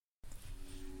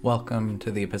Welcome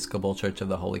to the Episcopal Church of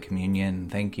the Holy Communion.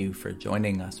 Thank you for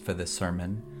joining us for this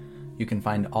sermon. You can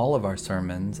find all of our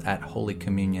sermons at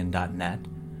holycommunion.net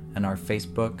and our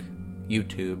Facebook,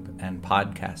 YouTube, and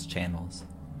podcast channels.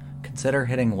 Consider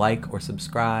hitting like or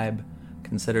subscribe.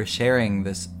 Consider sharing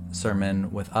this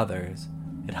sermon with others.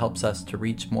 It helps us to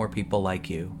reach more people like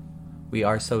you. We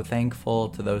are so thankful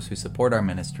to those who support our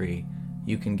ministry.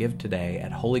 You can give today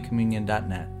at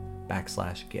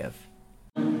holycommunion.net/give.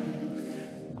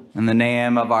 In the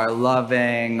name of our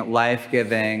loving,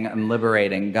 life-giving, and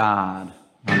liberating God.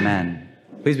 Amen.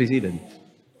 Please be seated.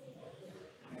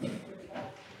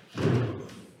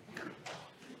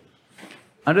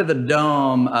 Under the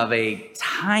dome of a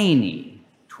tiny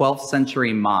 12th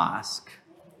century mosque,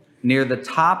 near the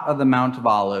top of the Mount of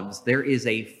Olives, there is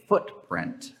a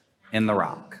footprint in the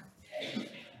rock.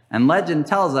 And legend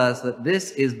tells us that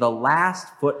this is the last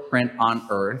footprint on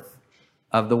earth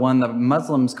of the one that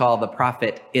Muslims call the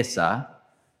Prophet Isa,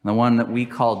 the one that we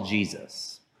call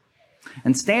Jesus.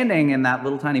 And standing in that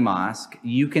little tiny mosque,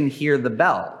 you can hear the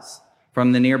bells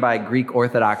from the nearby Greek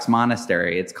Orthodox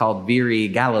monastery. It's called Viri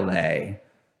Galilee,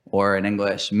 or in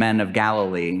English, Men of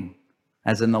Galilee,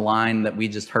 as in the line that we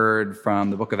just heard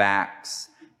from the book of Acts,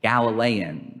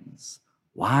 Galileans,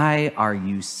 why are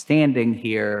you standing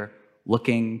here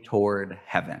looking toward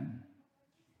heaven?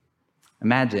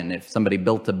 Imagine if somebody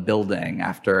built a building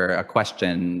after a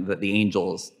question that the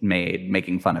angels made,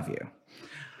 making fun of you.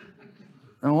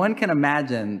 And one can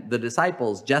imagine the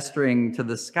disciples gesturing to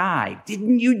the sky.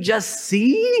 Didn't you just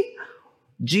see?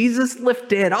 Jesus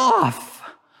lifted off.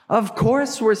 Of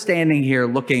course we're standing here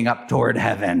looking up toward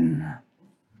heaven.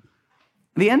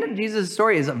 The end of Jesus'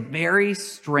 story is a very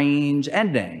strange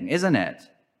ending, isn't it?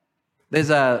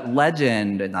 There's a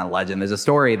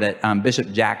story that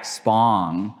Bishop Jack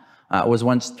Spong was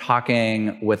once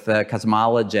talking with the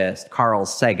cosmologist Carl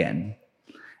Sagan.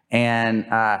 And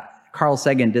Carl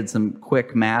Sagan did some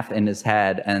quick math in his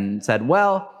head and said,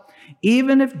 well,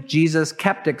 even if Jesus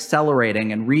kept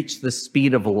accelerating and reached the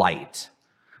speed of light,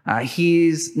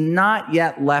 he's not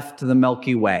yet left the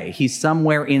Milky Way. He's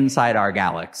somewhere inside our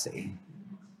galaxy.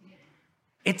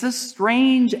 It's a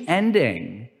strange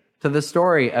ending to the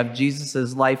story of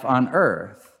Jesus' life on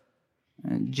earth.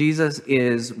 Jesus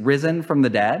is risen from the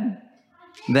dead,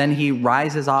 then he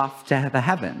rises off to the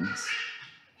heavens.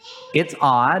 It's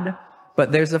odd,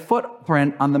 but there's a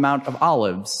footprint on the Mount of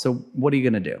Olives, so what are you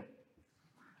going to do?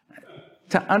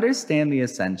 To understand the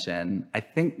Ascension, I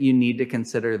think you need to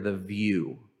consider the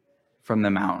view from the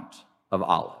Mount of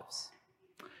Olives.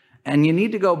 And you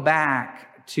need to go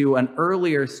back to an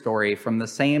earlier story from the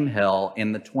same hill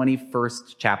in the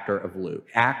 21st chapter of Luke.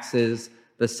 Acts is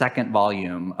the second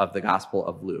volume of the Gospel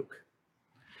of Luke.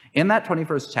 In that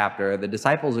 21st chapter, the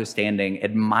disciples are standing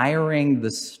admiring the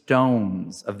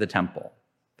stones of the temple,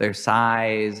 their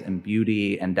size and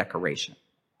beauty and decoration.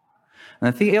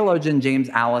 And the theologian James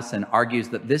Allison argues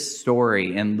that this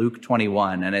story in Luke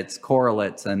 21 and its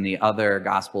correlates in the other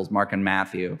Gospels, Mark and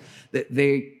Matthew, that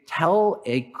they tell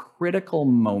a critical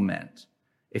moment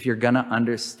if you're going to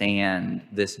understand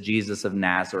this Jesus of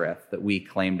Nazareth that we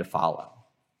claim to follow.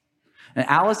 And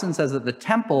Allison says that the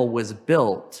temple was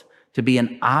built to be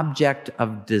an object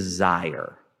of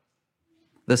desire.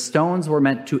 The stones were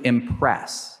meant to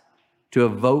impress, to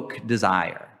evoke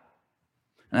desire.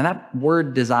 And that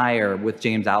word desire with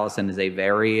James Allison is a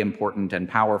very important and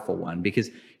powerful one because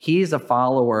he's a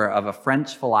follower of a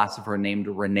French philosopher named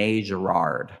René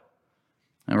Girard.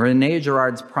 And René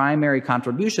Girard's primary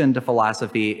contribution to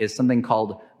philosophy is something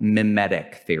called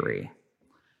mimetic theory.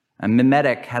 And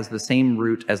mimetic has the same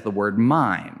root as the word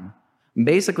mime.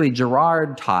 Basically,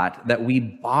 Girard taught that we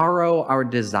borrow our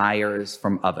desires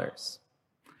from others.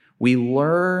 We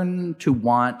learn to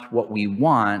want what we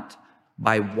want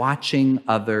by watching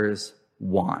others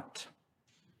want.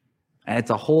 And it's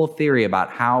a whole theory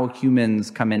about how humans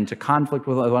come into conflict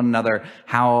with one another,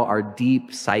 how our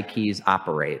deep psyches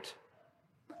operate.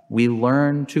 We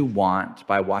learn to want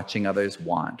by watching others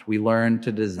want. We learn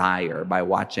to desire by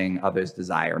watching others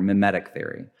desire, mimetic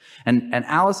theory. And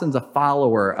Allison's a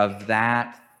follower of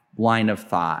that line of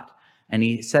thought. And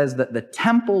he says that the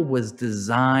temple was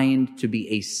designed to be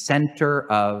a center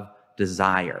of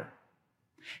desire.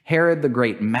 Herod the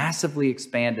Great massively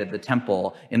expanded the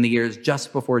temple in the years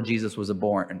just before Jesus was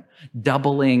born,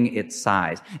 doubling its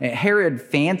size. Herod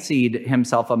fancied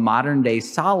himself a modern-day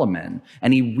Solomon,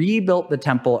 and he rebuilt the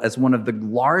temple as one of the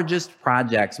largest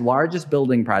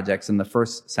building projects in the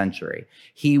first century.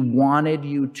 He wanted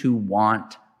you to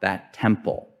want that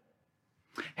temple.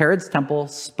 Herod's temple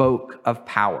spoke of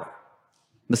power.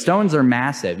 The stones are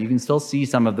massive. You can still see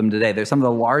some of them today. They're some of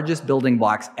the largest building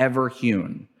blocks ever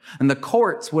hewn. And the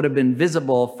courts would have been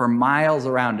visible for miles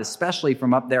around, especially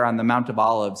from up there on the Mount of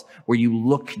Olives, where you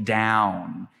look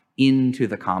down into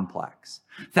the complex.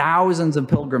 Thousands of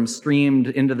pilgrims streamed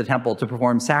into the temple to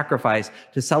perform sacrifice,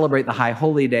 to celebrate the high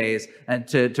holy days, and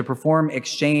to perform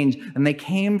exchange, and they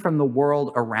came from the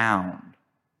world around.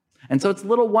 And so it's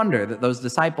little wonder that those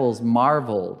disciples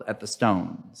marveled at the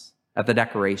stones, at the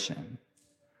decoration.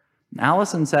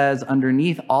 Allison says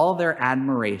underneath all their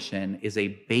admiration is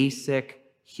a basic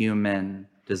human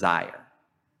desire.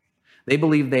 They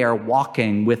believe they are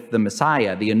walking with the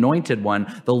Messiah, the anointed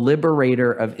one, the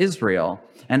liberator of Israel.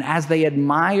 And as they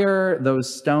admire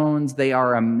those stones, they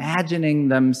are imagining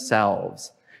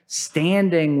themselves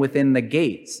standing within the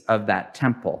gates of that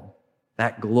temple,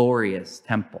 that glorious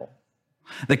temple.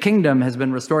 The kingdom has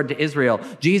been restored to Israel.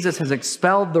 Jesus has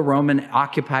expelled the Roman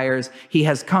occupiers. He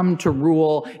has come to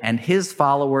rule, and his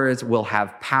followers will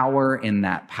have power in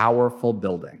that powerful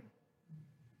building.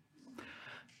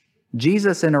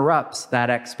 Jesus interrupts that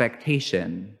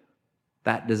expectation,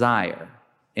 that desire,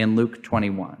 in Luke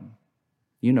 21.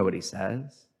 You know what he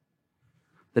says.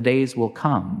 The days will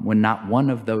come when not one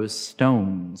of those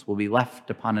stones will be left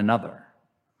upon another.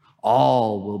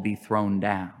 All will be thrown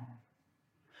down.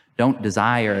 Don't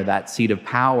desire that seat of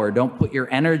power. Don't put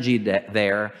your energy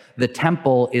there. The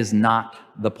temple is not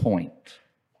the point.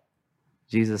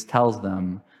 Jesus tells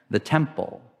them the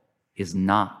temple is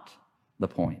not the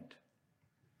point.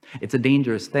 It's a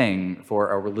dangerous thing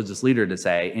for a religious leader to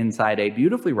say inside a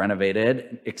beautifully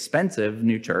renovated, expensive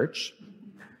new church.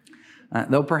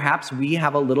 Though perhaps we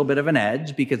have a little bit of an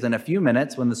edge, because in a few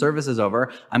minutes when the service is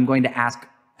over, I'm going to ask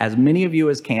as many of you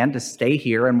as can to stay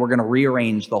here, and we're going to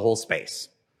rearrange the whole space.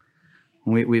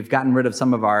 We've gotten rid of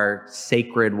some of our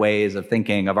sacred ways of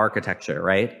thinking of architecture,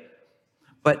 right?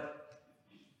 But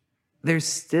there's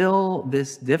still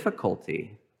this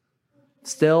difficulty.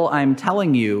 Still, I'm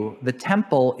telling you, the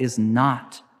temple is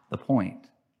not the point.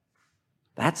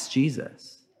 That's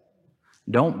Jesus.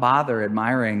 Don't bother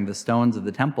admiring the stones of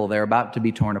the temple. They're about to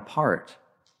be torn apart.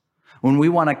 When we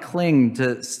want to cling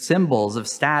to symbols of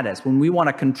status, when we want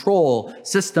to control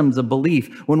systems of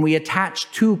belief, when we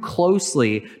attach too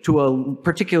closely to a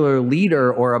particular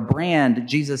leader or a brand,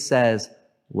 Jesus says,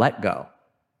 let go.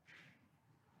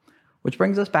 Which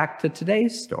brings us back to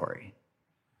today's story.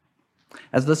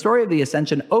 As the story of the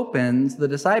Ascension opens, the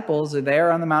disciples are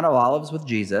there on the Mount of Olives with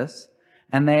Jesus,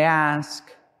 and they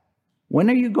ask,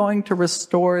 when are you going to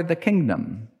restore the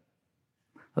kingdom?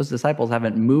 Those disciples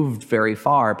haven't moved very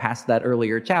far past that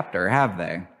earlier chapter, have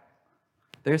they?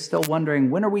 They're still wondering,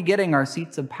 when are we getting our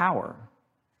seats of power?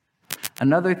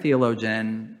 Another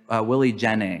theologian, Willie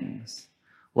Jennings,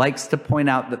 likes to point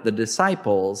out that the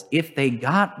disciples, if they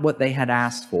got what they had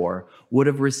asked for, would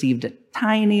have received a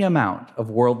tiny amount of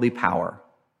worldly power.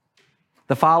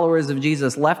 The followers of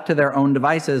Jesus, left to their own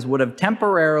devices, would have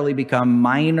temporarily become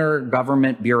minor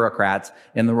government bureaucrats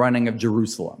in the running of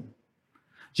Jerusalem.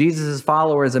 Jesus'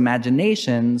 followers'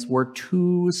 imaginations were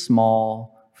too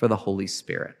small for the Holy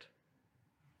Spirit.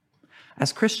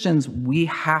 As Christians, we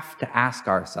have to ask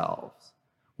ourselves,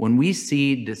 when we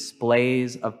see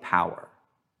displays of power,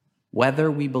 whether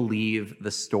we believe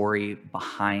the story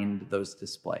behind those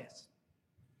displays.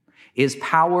 Is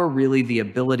power really the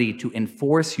ability to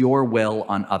enforce your will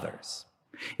on others?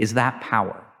 Is that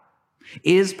power?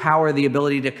 Is power the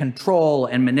ability to control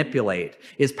and manipulate?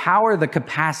 Is power the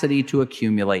capacity to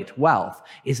accumulate wealth?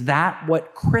 Is that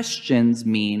what Christians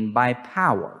mean by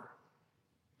power?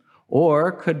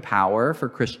 Or could power for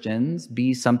Christians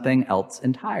be something else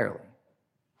entirely?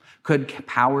 Could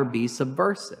power be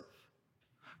subversive?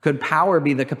 Could power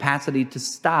be the capacity to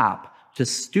stop, to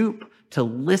stoop, to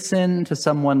listen to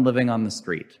someone living on the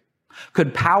street?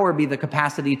 Could power be the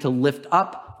capacity to lift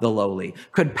up the lowly?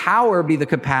 Could power be the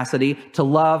capacity to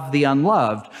love the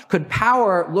unloved? Could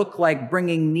power look like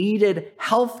bringing needed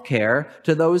health care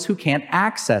to those who can't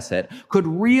access it? Could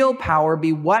real power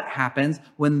be what happens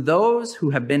when those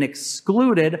who have been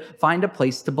excluded find a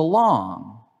place to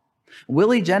belong?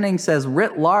 Willie Jennings says,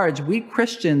 writ large, we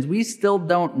Christians, we still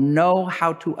don't know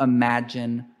how to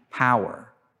imagine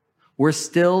power. We're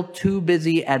still too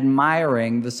busy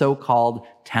admiring the so-called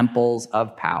temples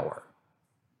of power.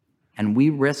 And we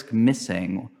risk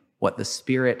missing what the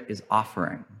Spirit is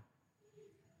offering.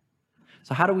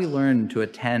 So how do we learn to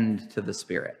attend to the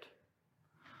Spirit?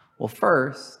 Well,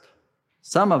 first,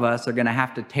 some of us are going to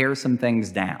have to tear some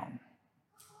things down.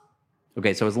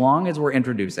 Okay, so as long as we're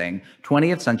introducing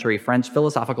 20th century French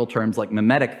philosophical terms like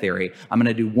mimetic theory, I'm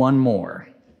going to do one more.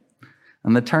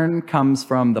 And the term comes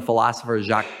from the philosopher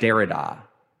Jacques Derrida.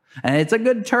 And it's a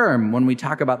good term when we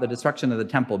talk about the destruction of the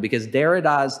temple, because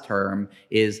Derrida's term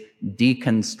is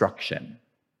deconstruction.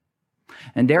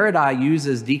 And Derrida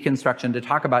uses deconstruction to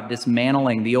talk about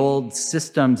dismantling the old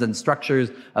systems and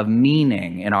structures of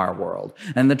meaning in our world.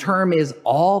 And the term is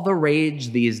all the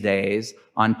rage these days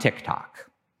on TikTok,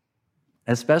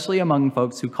 especially among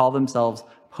folks who call themselves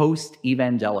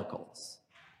post-evangelicals.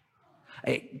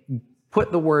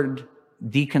 Put the word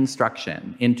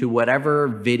deconstruction into whatever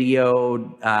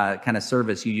video kind of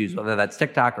service you use, whether that's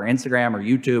TikTok or Instagram or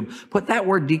YouTube. Put that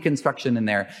word deconstruction in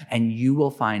there, and you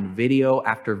will find video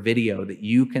after video that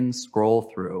you can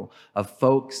scroll through of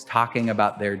folks talking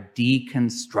about their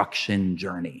deconstruction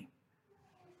journey.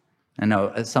 I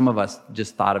know some of us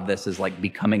just thought of this as like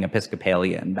becoming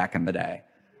Episcopalian back in the day,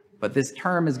 but this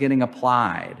term is getting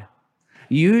applied.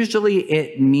 Usually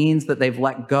it means that they've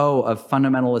let go of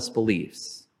fundamentalist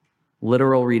beliefs,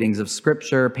 literal readings of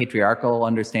scripture, patriarchal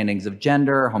understandings of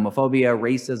gender, homophobia,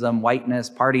 racism, whiteness,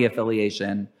 party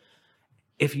affiliation.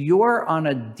 If you're on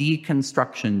a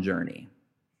deconstruction journey,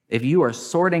 if you are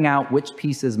sorting out which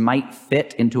pieces might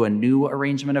fit into a new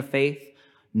arrangement of faith,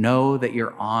 know that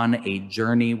you're on a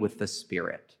journey with the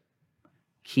Spirit.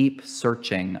 Keep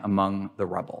searching among the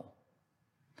rubble.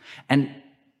 And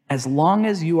as long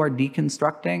as you are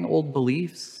deconstructing old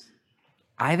beliefs,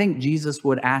 I think Jesus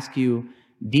would ask you,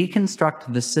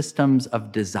 deconstruct the systems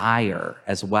of desire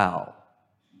as well.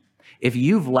 If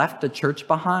you've left a church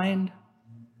behind,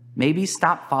 maybe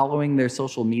stop following their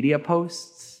social media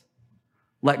posts,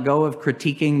 let go of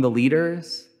critiquing the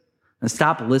leaders, and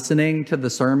stop listening to the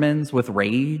sermons with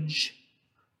rage.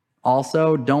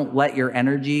 Also, don't let your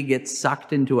energy get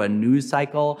sucked into a news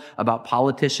cycle about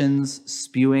politicians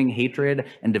spewing hatred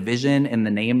and division in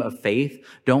the name of faith.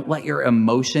 Don't let your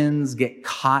emotions get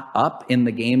caught up in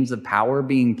the games of power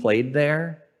being played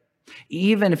there.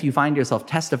 Even if you find yourself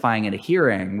testifying in a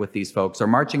hearing with these folks or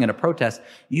marching in a protest,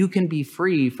 you can be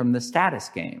free from the status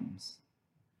games.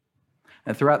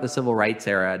 And throughout the civil rights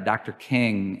era, Dr.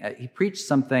 King, he preached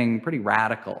something pretty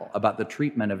radical about the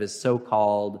treatment of his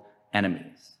so-called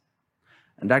enemies.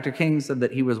 And Dr. King said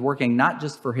that he was working not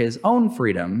just for his own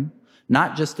freedom,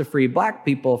 not just to free Black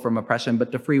people from oppression,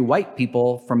 but to free white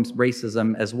people from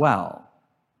racism as well.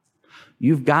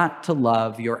 You've got to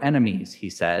love your enemies,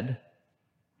 he said.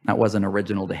 That wasn't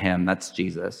original to him, that's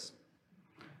Jesus.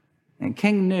 And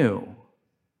King knew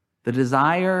the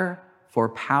desire for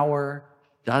power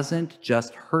doesn't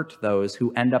just hurt those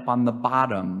who end up on the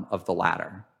bottom of the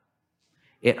ladder.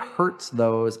 It hurts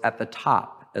those at the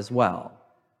top as well.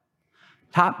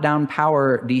 Top-down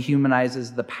power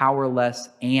dehumanizes the powerless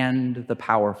and the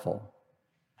powerful.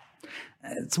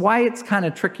 It's why it's kind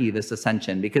of tricky, this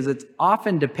ascension, because it's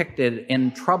often depicted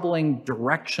in troubling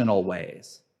directional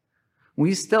ways.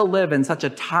 We still live in such a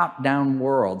top-down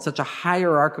world, such a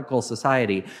hierarchical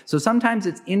society. So sometimes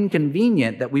it's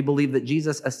inconvenient that we believe that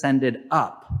Jesus ascended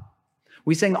up.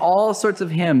 We sing all sorts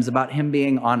of hymns about him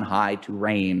being on high to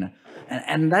reign.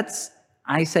 And that's,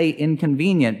 I say,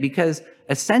 inconvenient because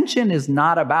ascension is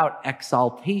not about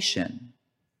exaltation,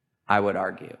 I would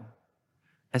argue.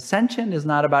 Ascension is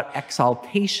not about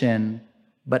exaltation,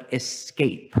 but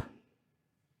escape.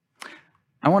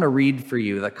 I want to read for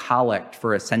you the collect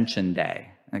for Ascension Day.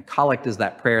 And collect is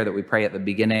that prayer that we pray at the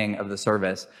beginning of the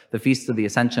service. The Feast of the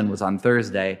Ascension was on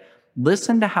Thursday.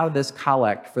 Listen to how this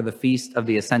collect for the Feast of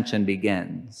the Ascension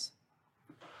begins.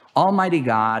 Almighty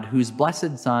God, whose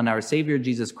blessed Son, our Savior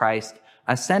Jesus Christ,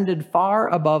 ascended far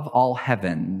above all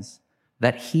heavens,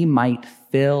 that he might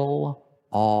fill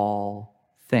all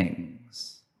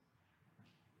things.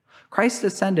 Christ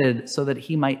ascended so that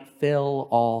he might fill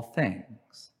all things.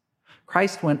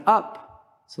 Christ went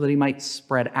up so that he might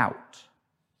spread out.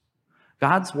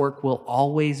 God's work will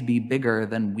always be bigger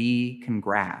than we can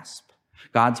grasp.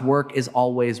 God's work is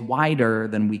always wider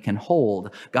than we can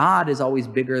hold. God is always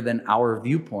bigger than our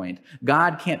viewpoint.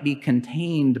 God can't be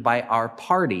contained by our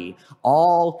party.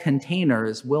 All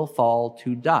containers will fall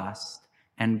to dust,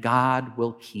 and God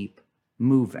will keep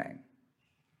moving.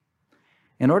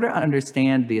 In order to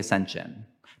understand the ascension,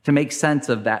 to make sense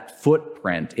of that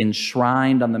footprint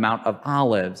enshrined on the Mount of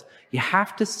Olives, you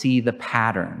have to see the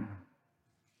pattern.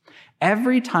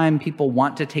 Every time people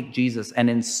want to take Jesus and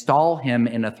install him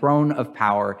in a throne of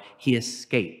power, he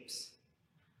escapes.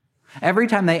 Every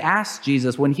time they ask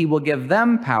Jesus when he will give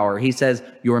them power, he says,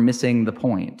 "You're missing the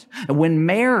point." And when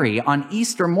Mary on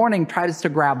Easter morning tries to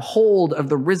grab hold of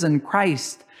the risen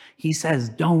Christ, he says,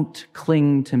 "Don't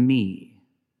cling to me."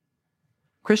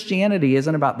 Christianity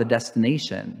isn't about the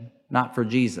destination, not for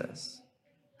Jesus.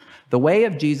 The way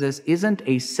of Jesus isn't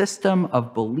a system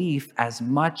of belief as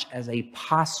much as a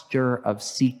posture of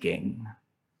seeking.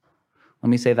 Let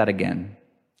me say that again.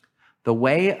 The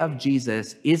way of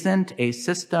Jesus isn't a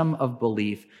system of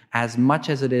belief as much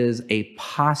as it is a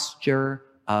posture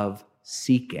of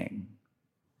seeking.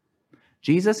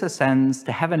 Jesus ascends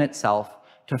to heaven itself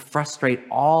to frustrate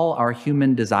all our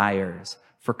human desires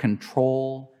for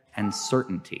control and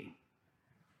certainty.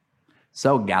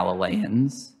 So,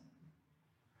 Galileans,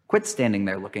 quit standing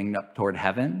there looking up toward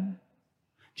heaven.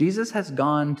 Jesus has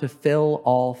gone to fill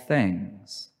all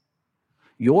things.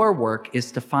 Your work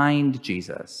is to find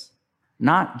Jesus,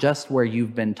 not just where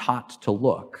you've been taught to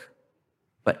look,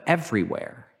 but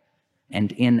everywhere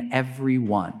and in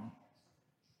everyone.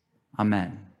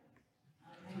 Amen.